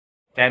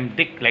Same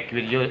dick like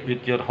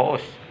with your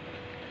host.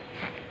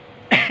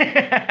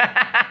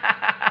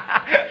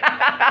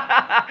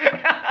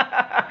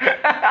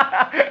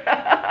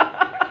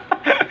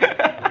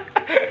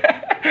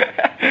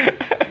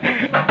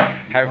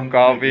 Have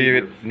coffee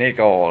with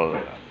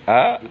Nicola.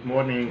 Huh? Good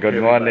morning. Good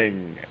everybody.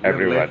 morning, We are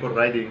everyone. late for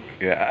riding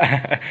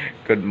Yeah.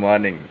 Good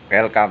morning.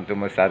 Welcome to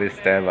Mesari's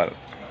table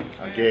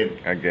again.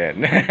 again.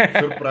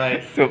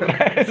 Surprise.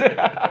 Surprise.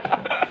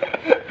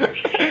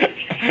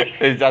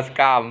 He just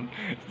come.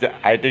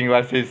 I think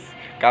was his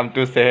come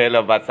to say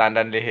hello, but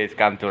suddenly he's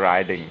come to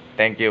riding.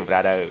 Thank you,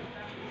 brother.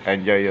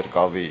 Enjoy your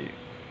coffee.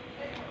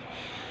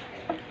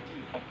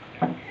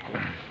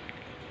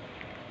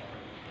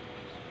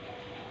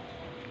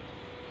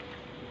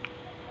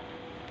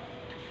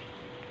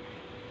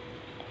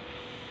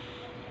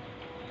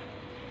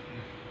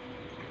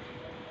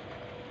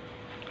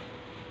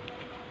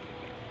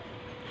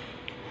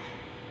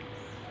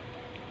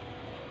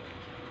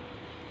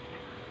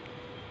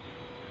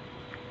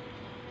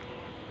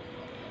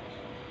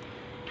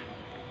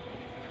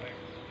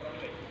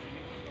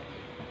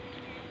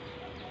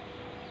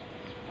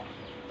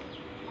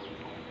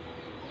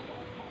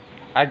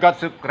 I got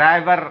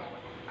subscriber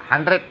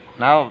 100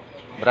 now,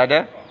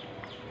 brother.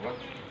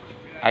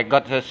 I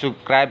got a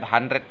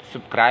 100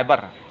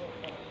 subscriber.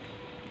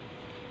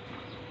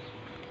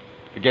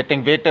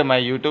 Getting better my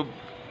YouTube.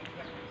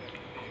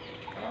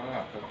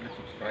 Complete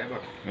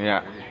subscribers.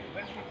 Yeah.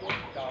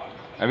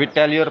 I will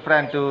tell your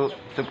friend to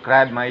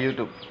subscribe my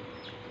YouTube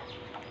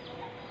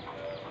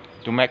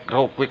to make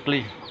grow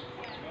quickly.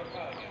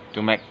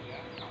 To make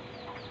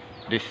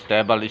this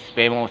table is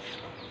famous.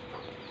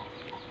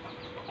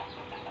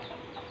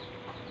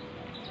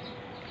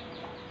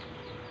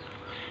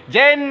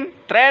 Jen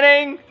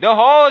training the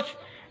host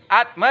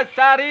at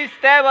Mesari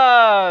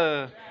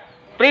table.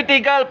 Pretty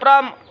girl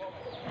from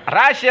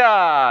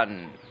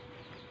Russian.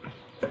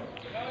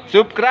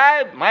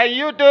 Subscribe my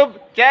YouTube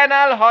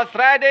channel horse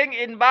riding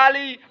in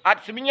Bali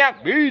at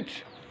Seminyak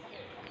Beach.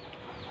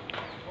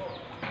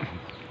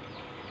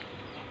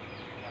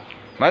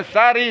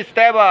 Mesari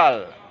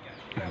stable.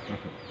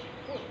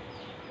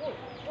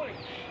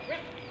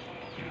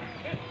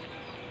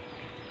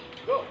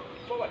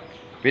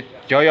 With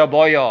Joyo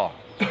Boyo.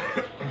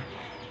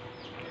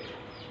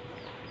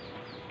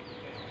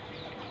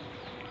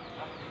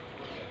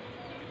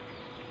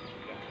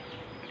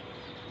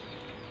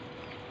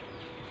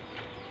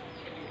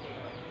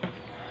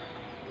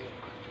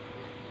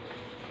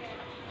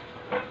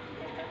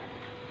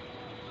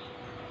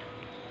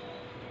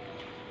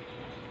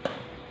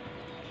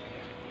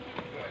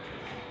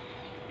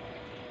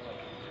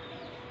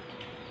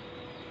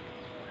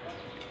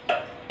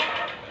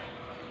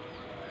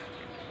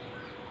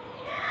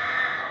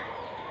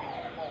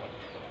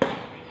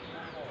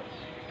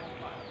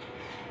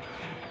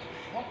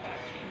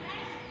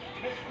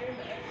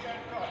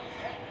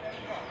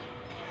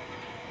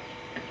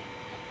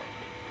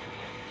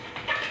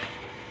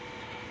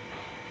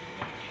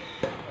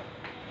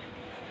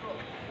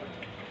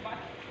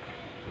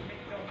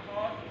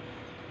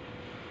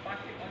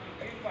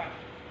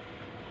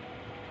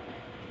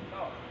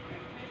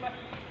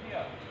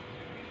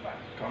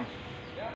 Come.